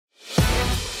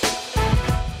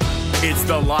It's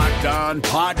the Locked On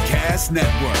Podcast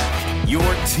Network, your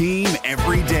team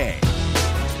every day.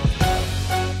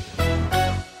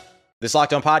 This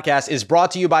Locked On Podcast is brought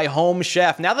to you by Home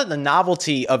Chef. Now that the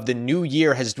novelty of the new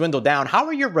year has dwindled down, how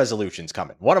are your resolutions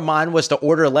coming? One of mine was to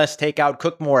order less takeout,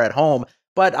 cook more at home,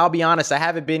 but I'll be honest, I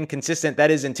haven't been consistent. That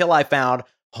is until I found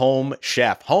Home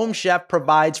Chef. Home Chef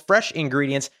provides fresh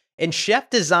ingredients and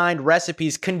chef-designed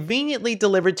recipes conveniently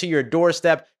delivered to your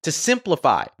doorstep to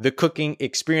simplify the cooking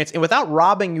experience and without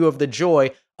robbing you of the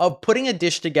joy of putting a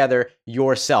dish together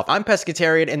yourself. I'm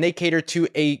pescatarian and they cater to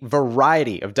a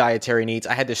variety of dietary needs.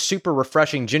 I had this super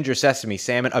refreshing ginger sesame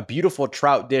salmon, a beautiful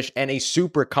trout dish, and a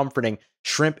super comforting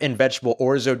shrimp and vegetable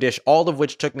orzo dish, all of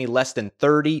which took me less than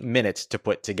 30 minutes to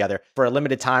put together. For a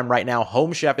limited time right now,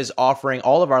 Home Chef is offering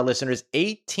all of our listeners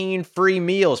 18 free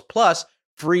meals plus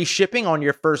free shipping on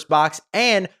your first box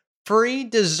and free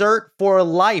dessert for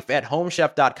life at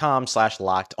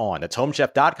homechef.com/lockedon. That's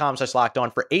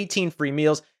homechef.com/lockedon for 18 free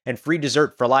meals and free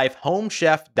dessert for life.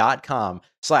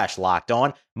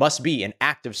 Homechef.com/lockedon. Must be an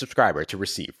active subscriber to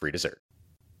receive free dessert.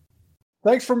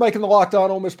 Thanks for making the Locked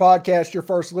On Ole Miss podcast your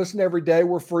first listen every day.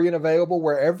 We're free and available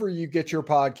wherever you get your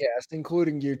podcast,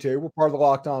 including YouTube. We're part of the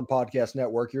Locked On Podcast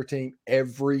Network, your team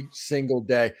every single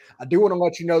day. I do want to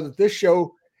let you know that this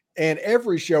show and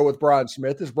every show with Brian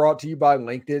Smith is brought to you by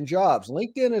LinkedIn Jobs.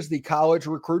 LinkedIn is the college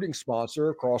recruiting sponsor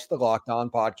across the Locked On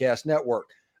Podcast Network.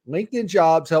 LinkedIn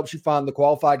Jobs helps you find the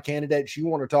qualified candidates you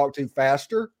want to talk to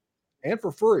faster and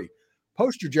for free.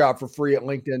 Post your job for free at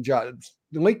LinkedIn Jobs.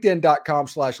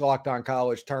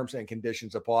 LinkedIn.com/LockedOnCollege. Terms and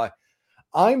conditions apply.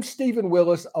 I'm Stephen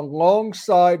Willis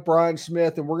alongside Brian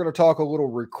Smith, and we're going to talk a little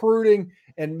recruiting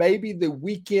and maybe the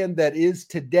weekend that is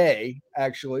today,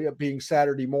 actually, of being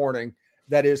Saturday morning.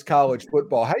 That is college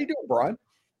football. How you doing, Brian?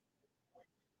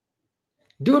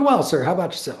 Doing well, sir. How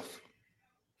about yourself?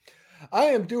 I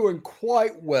am doing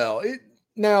quite well.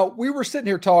 Now, we were sitting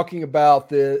here talking about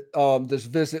this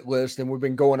visit list, and we've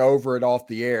been going over it off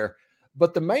the air.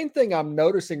 But the main thing I'm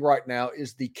noticing right now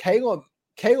is the Caleb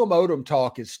Odom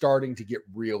talk is starting to get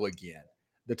real again.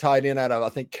 The tight end out of, I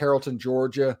think, Carrollton,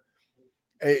 Georgia.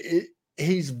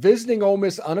 He's visiting Ole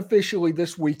Miss unofficially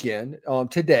this weekend,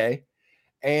 today.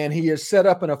 And he has set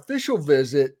up an official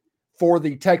visit for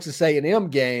the Texas A&M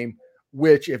game,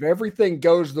 which if everything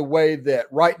goes the way that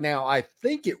right now I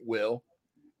think it will,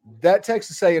 that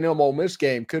Texas A&M Ole Miss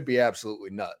game could be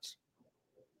absolutely nuts.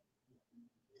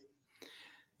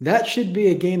 That should be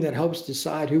a game that helps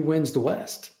decide who wins the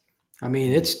West. I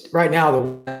mean, it's right now the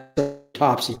West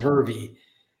topsy-turvy.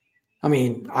 I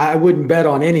mean, I wouldn't bet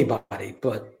on anybody,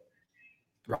 but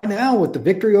right now with the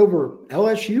victory over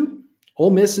LSU, Ole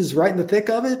Miss is right in the thick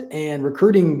of it, and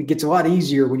recruiting gets a lot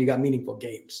easier when you got meaningful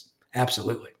games.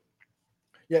 Absolutely.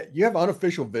 Yeah, you have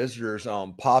unofficial visitors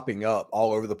popping up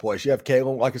all over the place. You have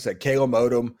Caleb, like I said, Caleb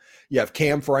Odom. You have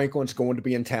Cam Franklin's going to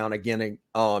be in town again.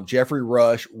 Jeffrey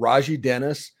Rush, Raji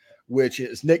Dennis, which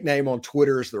his nickname on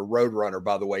Twitter is the Roadrunner,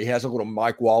 by the way. He has a little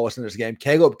Mike Wallace in his game.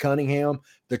 Caleb Cunningham,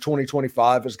 the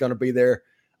 2025, is going to be there.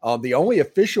 The only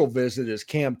official visit is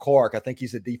Cam Clark. I think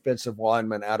he's a defensive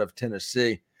lineman out of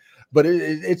Tennessee. But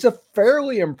it's a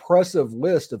fairly impressive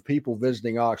list of people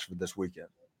visiting Oxford this weekend.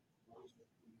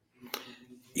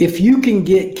 If you can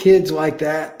get kids like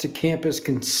that to campus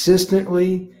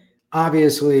consistently,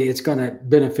 obviously it's going to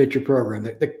benefit your program.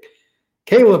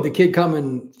 Caleb, the kid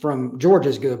coming from Georgia,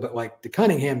 is good, but like the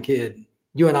Cunningham kid,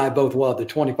 you and I both love, the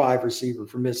 25 receiver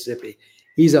from Mississippi.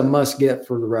 He's a must-get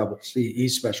for the Rebels.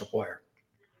 He's a special player.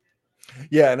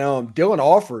 Yeah, and Dylan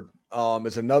Alford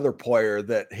is another player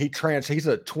that he's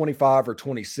a 25 or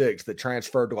 26 that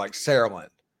transferred to like Saraland.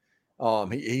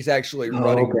 He's actually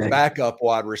running backup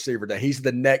wide receiver now. He's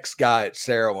the next guy at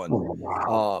Saraland. Oh,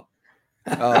 wow.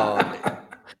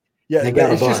 Yeah,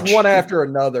 it's just one after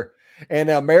another. And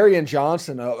now Marion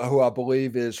Johnson, who I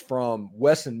believe is from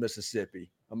Weston,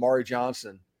 Mississippi, Amari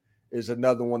Johnson is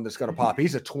another one that's going to pop.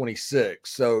 He's a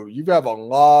 26. So you have a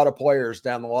lot of players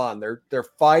down the line. They're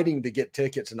fighting to get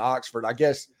tickets in Oxford. I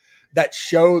guess that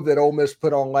show that Ole Miss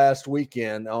put on last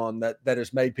weekend that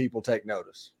has made people take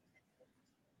notice.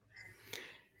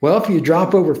 Well, if you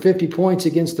drop over 50 points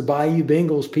against the Bayou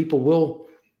Bengals, people will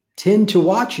tend to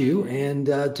watch you. And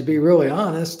to be really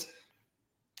honest,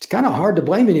 it's kind of hard to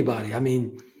blame anybody. I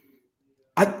mean,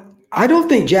 I don't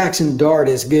think Jackson Dart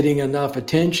is getting enough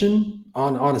attention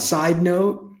on a side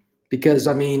note because,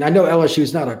 I mean, I know LSU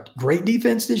is not a great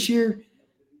defense this year,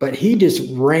 but he just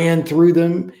ran through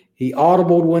them. He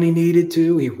audibled when he needed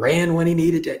to. He ran when he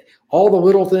needed to. All the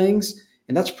little things.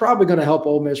 And that's probably going to help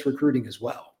Ole Miss recruiting as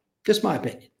well. Just my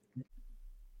opinion.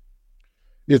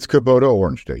 It's Kubota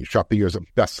Orange Day. Shop the year's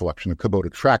best selection of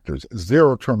Kubota tractors,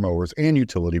 zero-turn mowers, and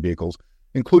utility vehicles,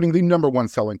 including the #1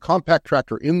 selling compact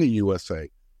tractor in the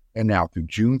USA. And now through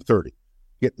June 30,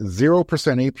 get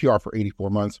 0% APR for 84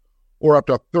 months or up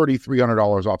to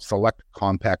 $3,300 off select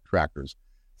compact tractors.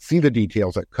 See the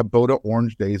details at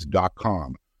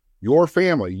KubotaOrangeDays.com. Your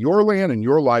family, your land, and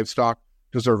your livestock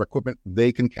deserve equipment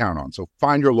they can count on. So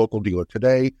find your local dealer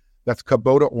today. That's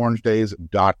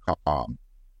KubotaOrangeDays.com.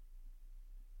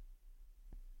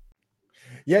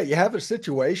 Yeah, you have a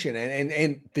situation,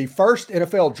 and the first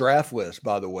NFL draft list,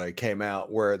 by the way, came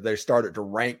out where they started to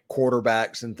rank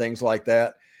quarterbacks and things like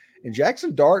that. And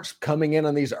Jackson Dart's coming in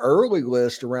on these early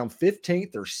lists around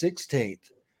 15th or 16th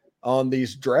on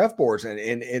these draft boards. And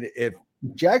if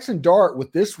Jackson Dart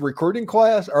with this recruiting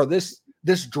class or this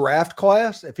draft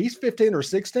class, if he's 15th or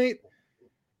 16th,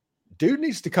 dude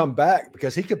needs to come back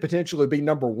because he could potentially be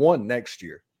 #1 next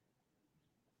year.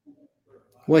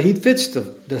 Well, he fits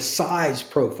the size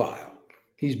profile.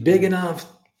 He's big enough.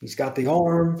 He's got the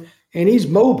arm, and he's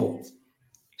mobile.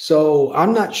 So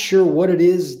I'm not sure what it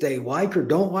is they like or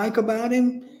don't like about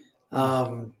him.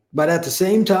 But at the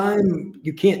same time,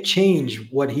 you can't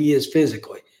change what he is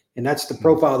physically. And that's the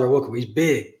profile they're looking for. He's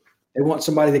big. They want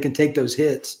somebody that can take those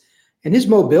hits. And his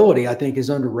mobility, I think,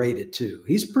 is underrated too.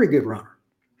 He's a pretty good runner.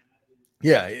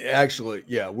 Yeah, actually,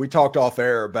 yeah. We talked off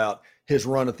air about his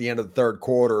run at the end of the third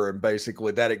quarter, and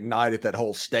basically that ignited that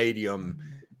whole stadium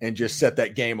and just set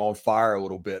that game on fire a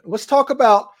little bit. Let's talk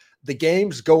about the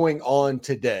games going on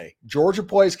today. Georgia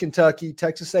plays Kentucky,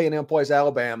 Texas A&M plays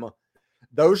Alabama.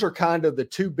 Those are kind of the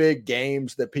two big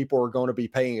games that people are going to be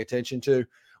paying attention to.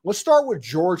 Let's start with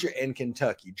Georgia and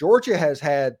Kentucky. Georgia has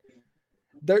had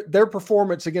their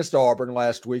performance against Auburn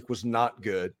last week was not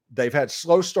good. They've had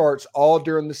slow starts all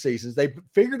during the seasons. They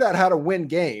figured out how to win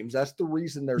games. That's the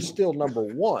reason they're still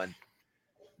 #1.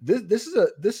 This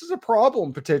is a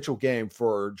problem potential game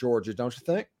for Georgia, don't you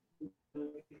think?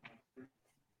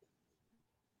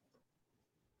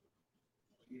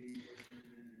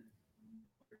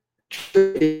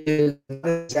 Is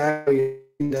exactly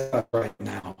right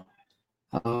now.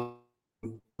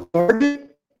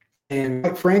 And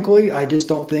quite frankly, I just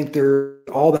don't think they're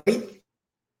all that.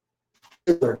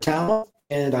 They're talent,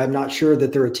 and I'm not sure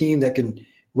that they're a team that can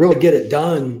really get it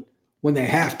done when they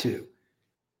have to.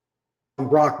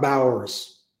 Brock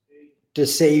Bowers to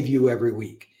save you every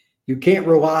week. You can't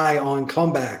rely on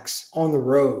comebacks on the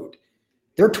road.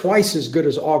 They're twice as good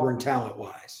as Auburn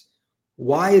talent-wise.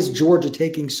 Why is Georgia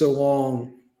taking so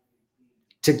long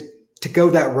to go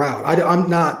that route? I'm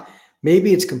not –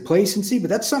 maybe it's complacency, but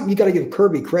that's something you got to give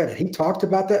Kirby credit. He talked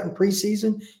about that in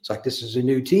preseason. It's like, this is a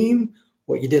new team.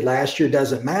 What you did last year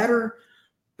doesn't matter.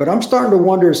 But I'm starting to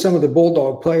wonder if some of the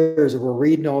Bulldog players that were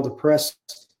reading all the press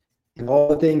and all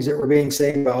the things that were being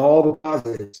said about all the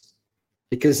positives,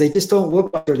 because they just don't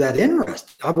look like they're that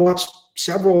interested. I've watched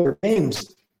several of their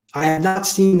games. I have not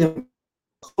seen them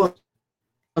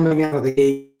coming out of the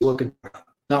gate looking,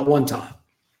 not one time.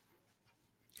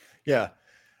 Yeah.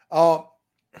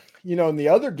 And the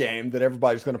other game that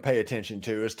everybody's going to pay attention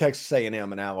to is Texas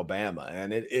A&M and Alabama.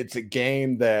 And it's a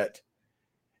game that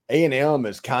A&M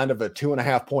is kind of a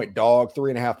 2.5-point dog,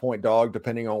 3.5-point dog,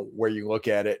 depending on where you look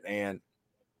at it. And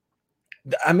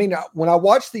I mean, when I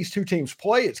watch these two teams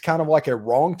play, it's kind of like a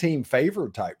wrong team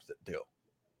favored type deal.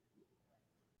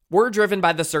 We're driven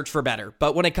by the search for better,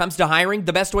 but when it comes to hiring,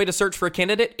 the best way to search for a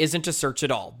candidate isn't to search at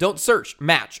all. Don't search,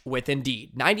 match with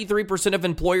Indeed. 93% of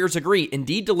employers agree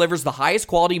Indeed delivers the highest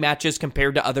quality matches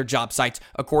compared to other job sites,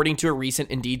 according to a recent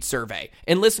Indeed survey.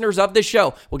 And listeners of this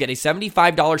show will get a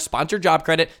 $75 sponsored job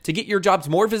credit to get your jobs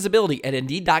more visibility at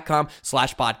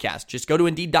Indeed.com/podcast. Just go to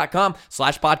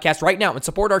Indeed.com/podcast right now and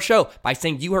support our show by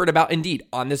saying you heard about Indeed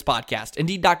on this podcast.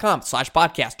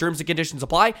 Indeed.com/podcast. Terms and conditions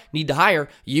apply. Need to hire?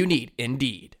 You need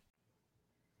Indeed.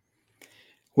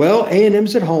 Well,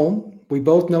 A&M's at home. We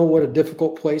both know what a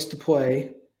difficult place to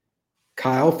play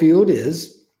Kyle Field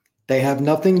is. They have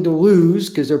nothing to lose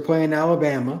because they're playing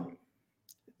Alabama.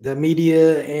 The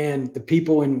media and the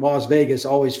people in Las Vegas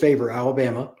always favor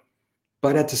Alabama.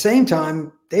 But at the same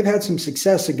time, they've had some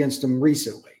success against them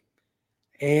recently.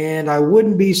 And I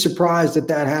wouldn't be surprised if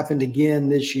that happened again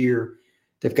this year.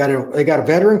 They got a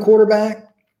veteran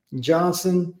quarterback,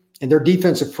 Johnson, and their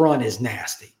defensive front is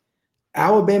nasty.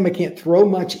 Alabama can't throw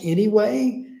much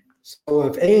anyway. So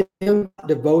if A&M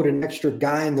devote an extra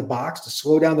guy in the box to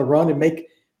slow down the run and make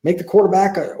the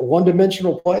quarterback a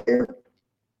one-dimensional player,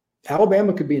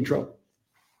 Alabama could be in trouble.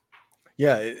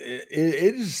 Yeah, it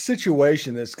is a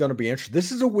situation that's going to be interesting.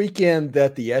 This is a weekend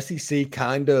that the SEC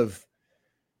kind of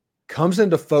comes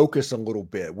into focus a little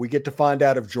bit. We get to find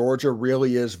out if Georgia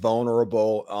really is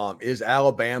vulnerable. Is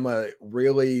Alabama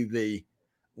really the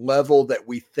level that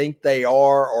we think they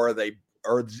are, or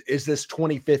is this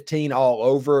 2015 all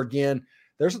over again?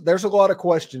 There's a lot of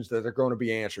questions that are going to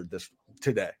be answered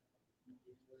today.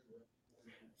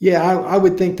 Yeah, I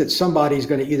would think that somebody's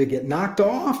going to either get knocked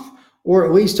off or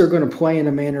at least they're going to play in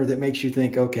a manner that makes you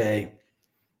think, okay,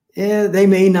 they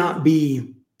may not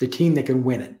be the team that can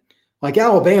win it. Like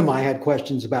Alabama, I had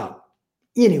questions about.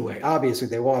 Anyway, obviously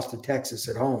they lost to Texas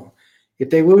at home. If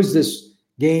they lose this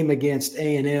game against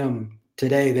A&M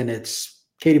today, then it's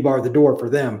Katie bar the door for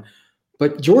them.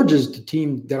 But Georgia's the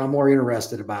team that I'm more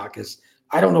interested about because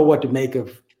I don't know what to make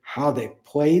of how they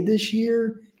played this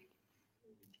year.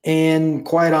 And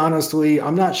quite honestly,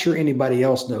 I'm not sure anybody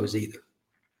else knows either.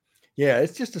 Yeah,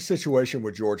 it's just a situation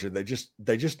with Georgia. They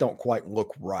just don't quite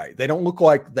look right. They don't look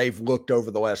like they've looked over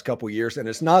the last couple of years. And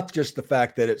it's not just the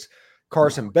fact that it's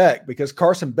Carson Beck, because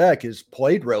Carson Beck has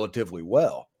played relatively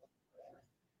well.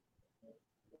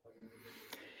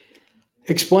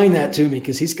 Explain that to me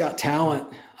because he's got talent,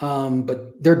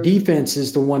 but their defense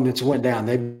is the one that's went down.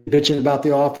 They've been bitching about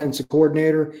the offensive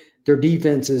coordinator. Their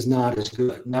defense is not as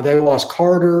good. Now, they lost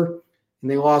Carter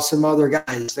and they lost some other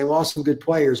guys. They lost some good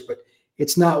players, but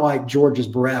it's not like Georgia's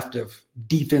bereft of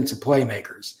defensive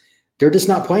playmakers. They're just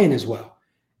not playing as well.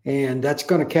 And that's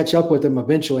going to catch up with them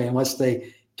eventually unless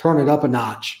they turn it up a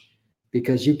notch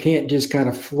because you can't just kind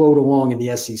of float along in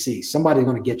the SEC. Somebody's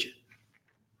going to get you.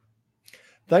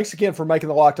 Thanks again for making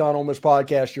the Locked On Ole Miss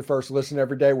podcast your first listen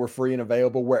every day. We're free and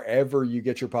available wherever you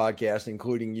get your podcast,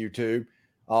 including YouTube.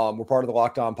 We're part of the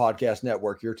Locked On Podcast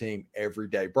Network, your team every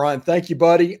day. Brian, thank you,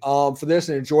 buddy, for this,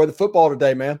 and enjoy the football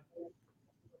today, man.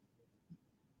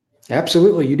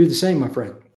 Absolutely. You do the same, my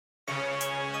friend.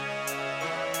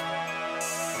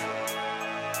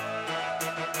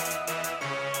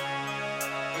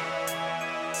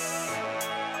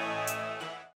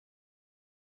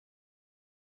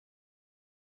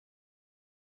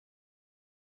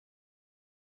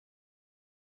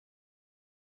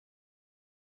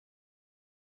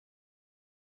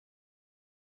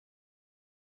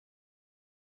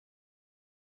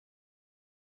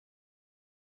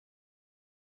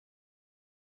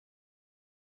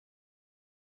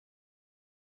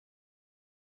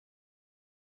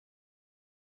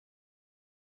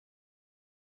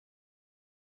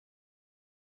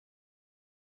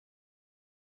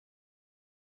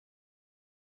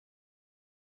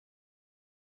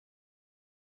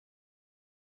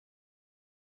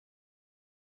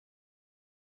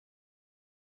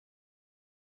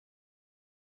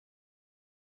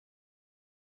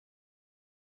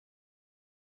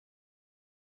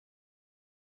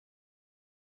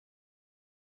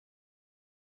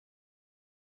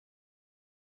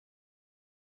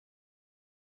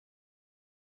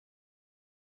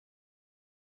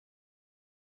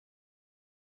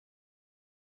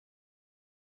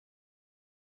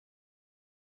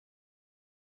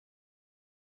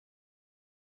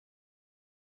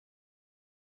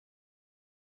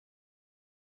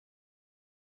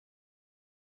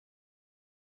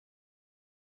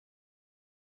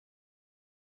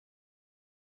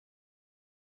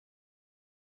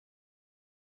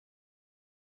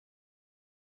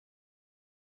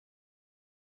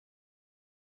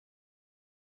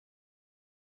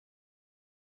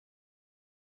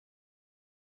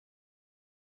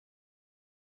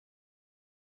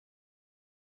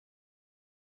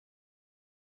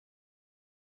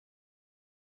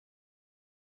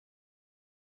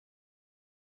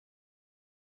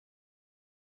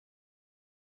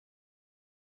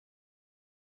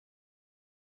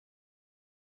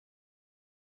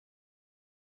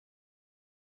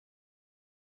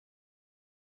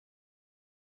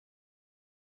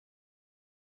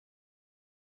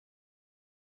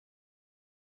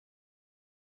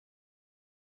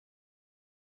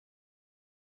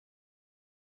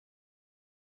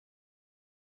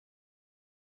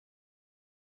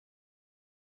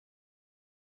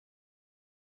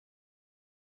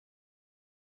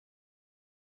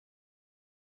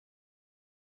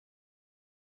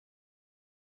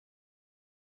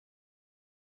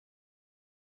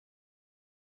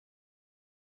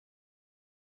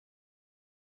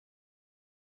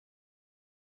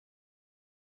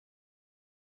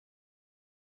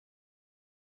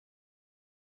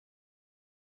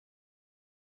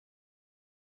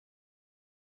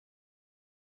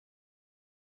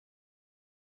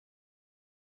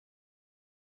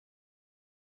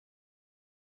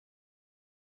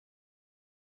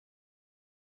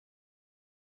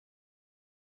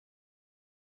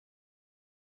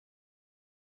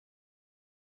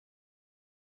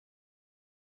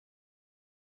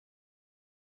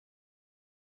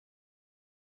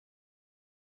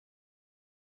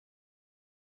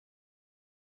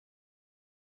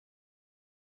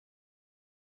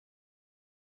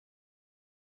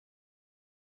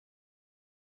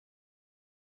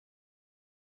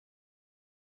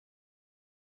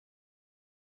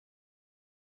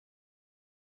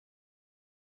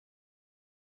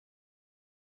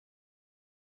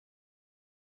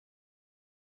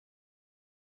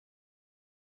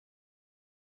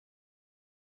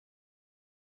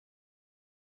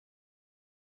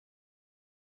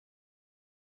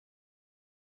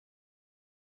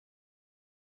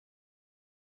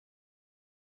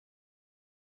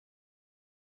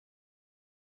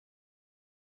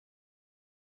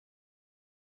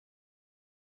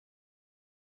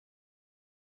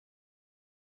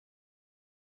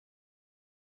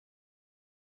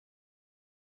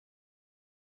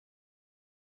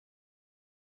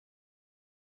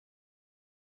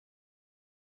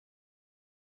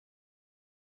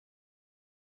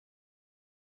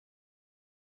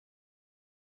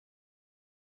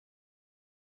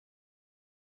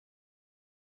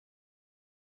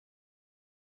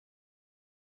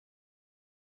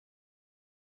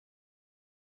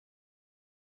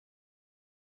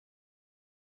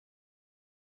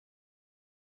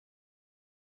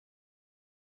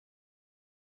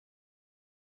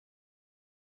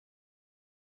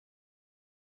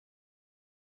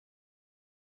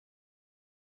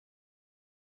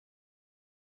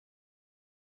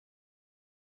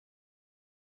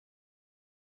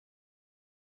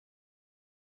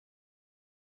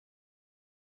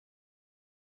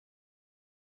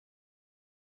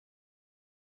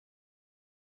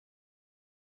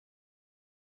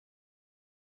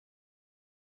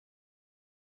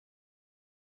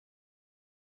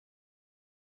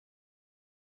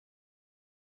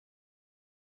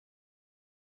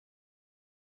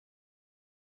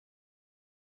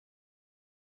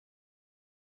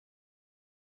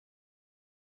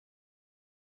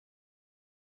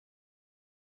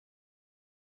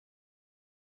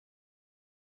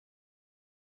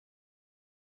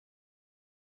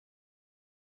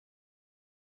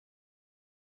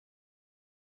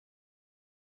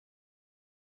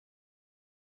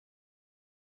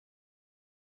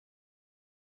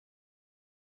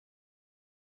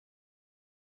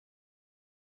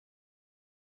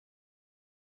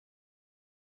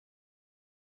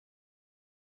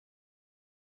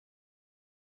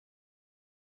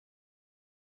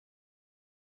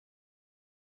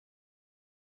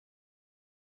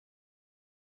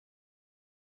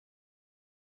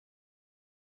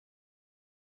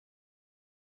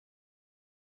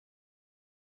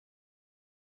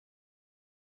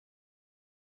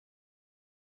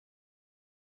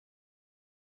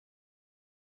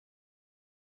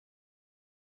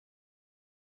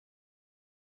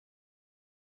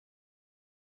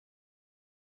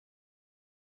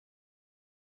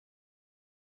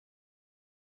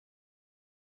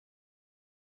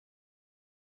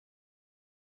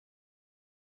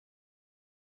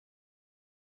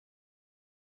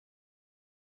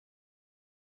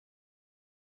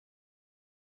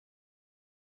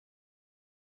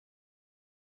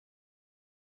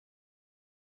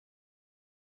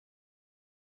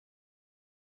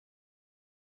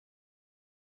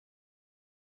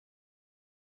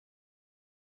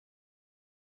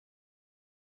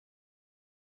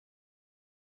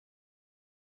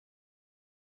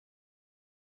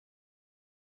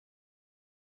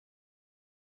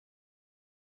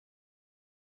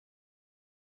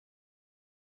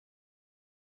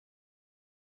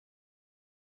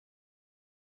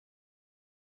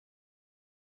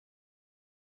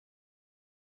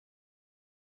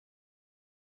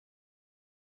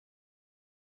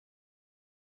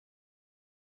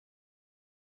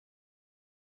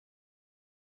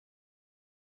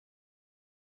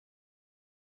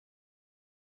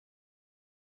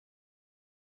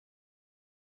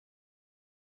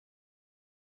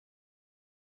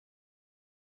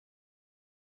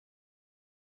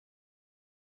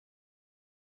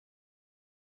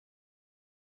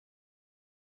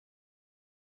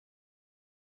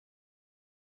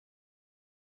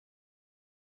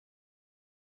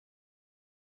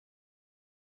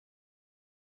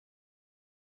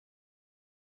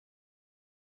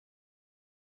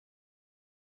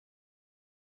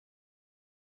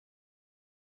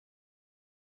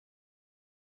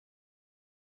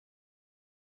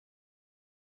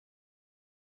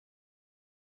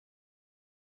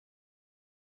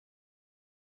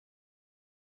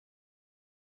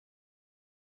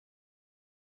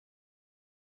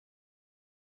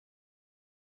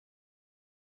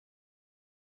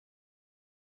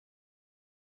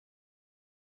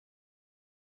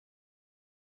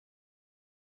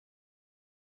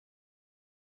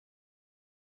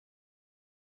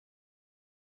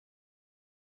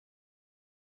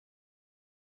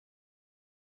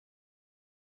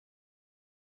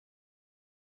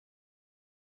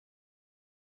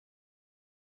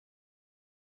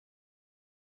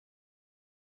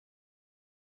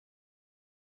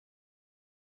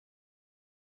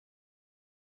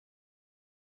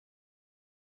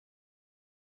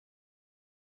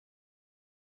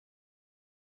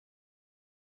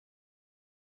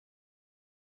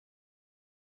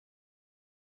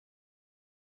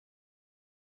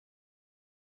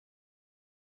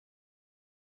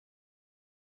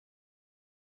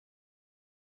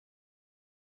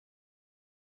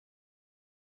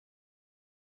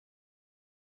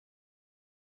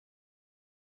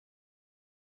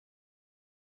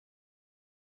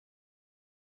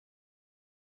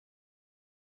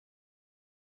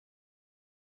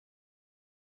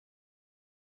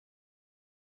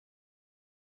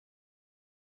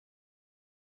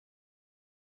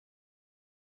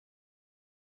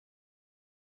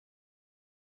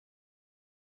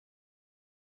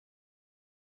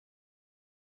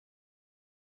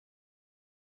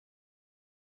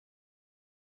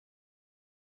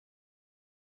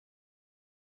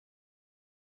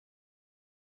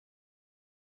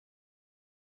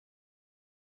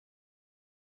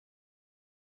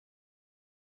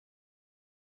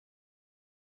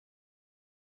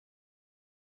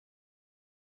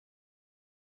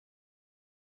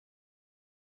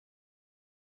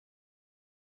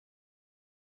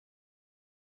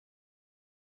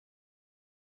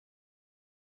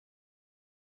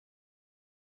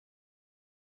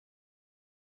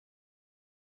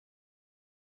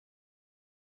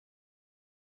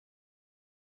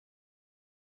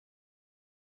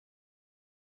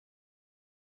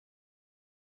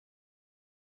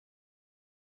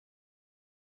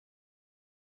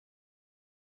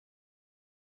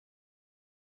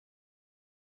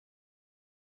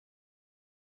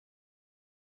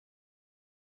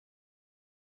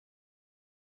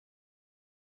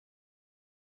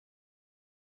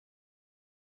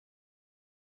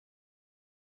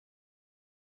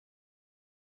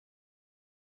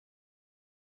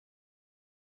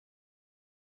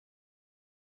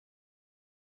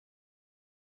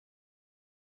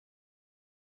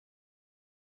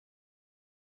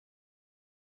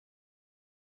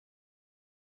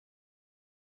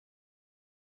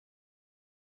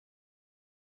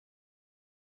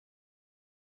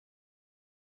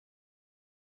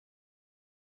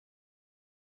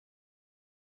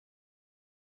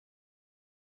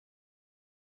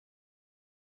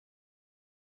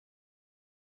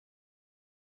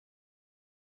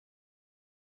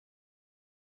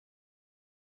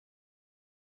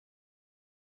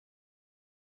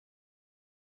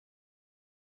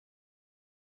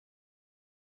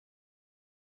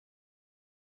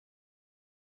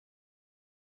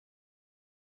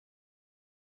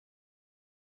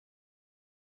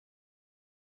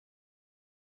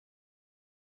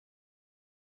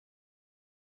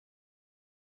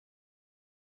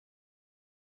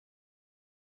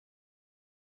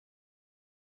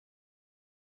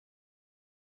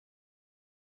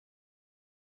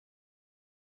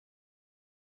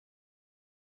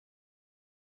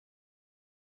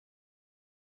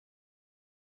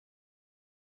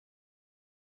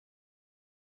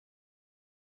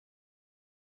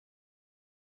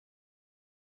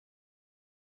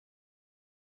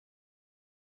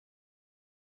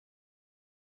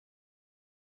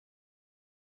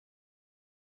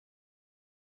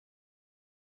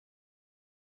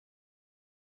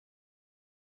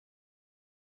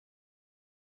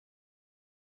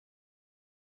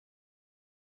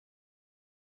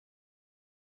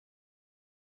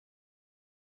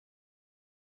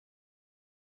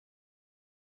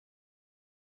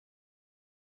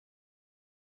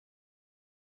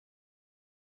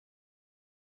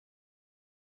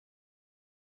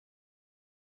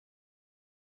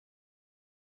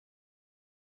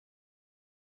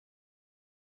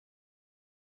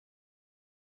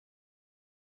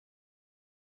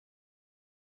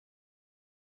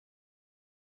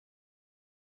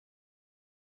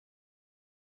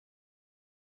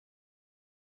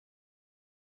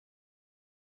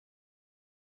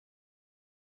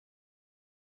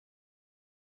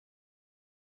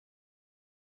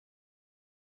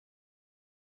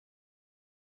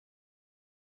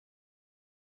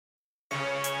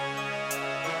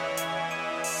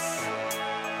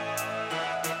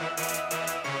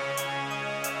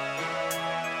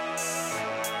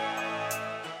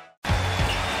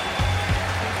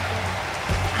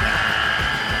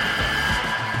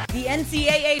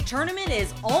 NCAA tournament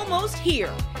is almost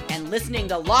here, and listening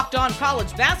to Locked On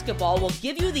College Basketball will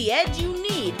give you the edge you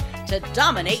need to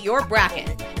dominate your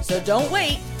bracket. So don't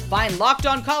wait. Find Locked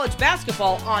On College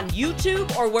Basketball on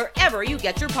YouTube or wherever you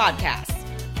get your podcasts.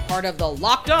 Part of the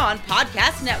Locked On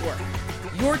Podcast Network.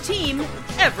 Your team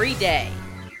every day.